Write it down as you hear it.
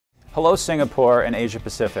Hello Singapore and Asia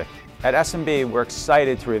Pacific. At SMB, we're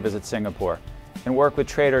excited to revisit Singapore and work with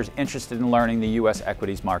traders interested in learning the U.S.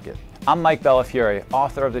 equities market. I'm Mike Bellafiore,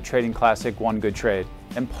 author of the trading classic One Good Trade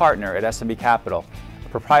and partner at SMB Capital, a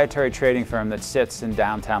proprietary trading firm that sits in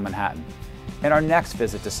downtown Manhattan. In our next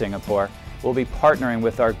visit to Singapore, we'll be partnering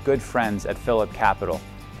with our good friends at Phillip Capital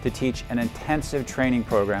to teach an intensive training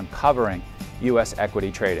program covering U.S.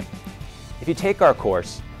 equity trading. If you take our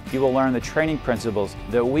course, you will learn the training principles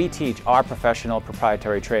that we teach our professional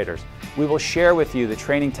proprietary traders. We will share with you the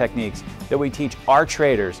training techniques that we teach our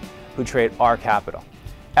traders who trade our capital.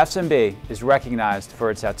 SMB is recognized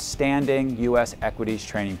for its outstanding U.S. equities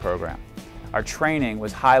training program. Our training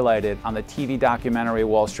was highlighted on the TV documentary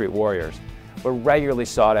Wall Street Warriors. We're regularly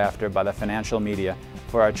sought after by the financial media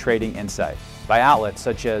for our trading insight, by outlets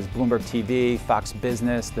such as Bloomberg TV, Fox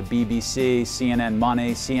Business, the BBC, CNN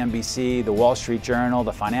Money, CNBC, the Wall Street Journal,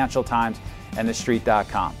 the Financial Times, and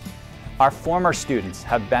TheStreet.com. Our former students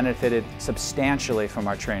have benefited substantially from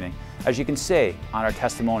our training, as you can see on our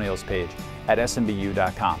testimonials page at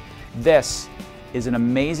smbu.com. This is an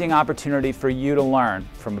amazing opportunity for you to learn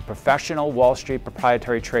from a professional Wall Street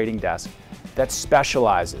proprietary trading desk that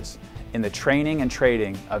specializes in the training and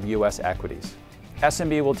trading of U.S. equities.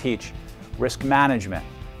 SMB will teach risk management,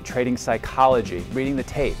 trading psychology, reading the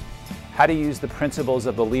tape, how to use the principles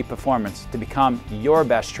of elite performance to become your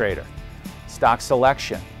best trader, stock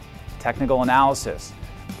selection, technical analysis,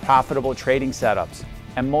 profitable trading setups,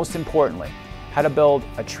 and most importantly, how to build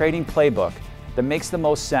a trading playbook that makes the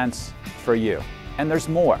most sense for you. And there's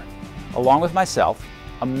more. Along with myself,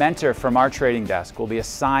 a mentor from our trading desk will be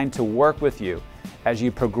assigned to work with you as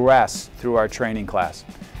you progress through our training class.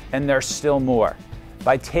 And there's still more.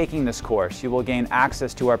 By taking this course, you will gain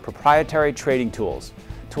access to our proprietary trading tools.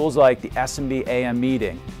 Tools like the SMB AM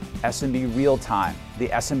Meeting, SMB Real Time, the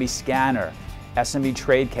SMB Scanner, SMB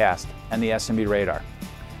Tradecast, and the SMB Radar.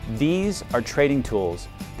 These are trading tools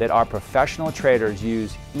that our professional traders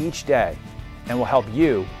use each day and will help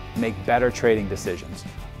you make better trading decisions.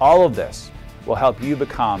 All of this will help you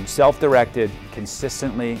become self-directed,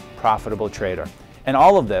 consistently profitable trader. And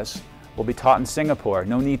all of this will be taught in Singapore.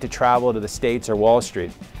 No need to travel to the States or Wall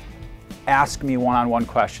Street. Ask me one-on-one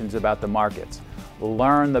questions about the markets.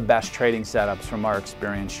 Learn the best trading setups from our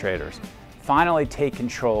experienced traders. Finally, take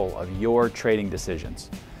control of your trading decisions.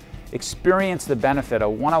 Experience the benefit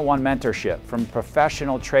of one-on-one mentorship from a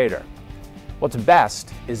professional trader. What's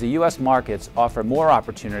best is the U.S. markets offer more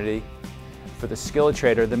opportunity for the skilled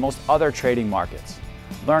trader than most other trading markets.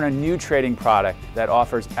 Learn a new trading product that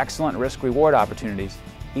offers excellent risk-reward opportunities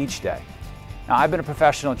each day. Now, I've been a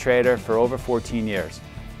professional trader for over 14 years.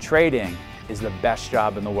 Trading is the best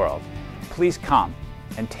job in the world. Please come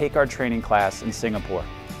and take our training class in Singapore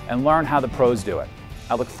and learn how the pros do it.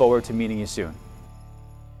 I look forward to meeting you soon.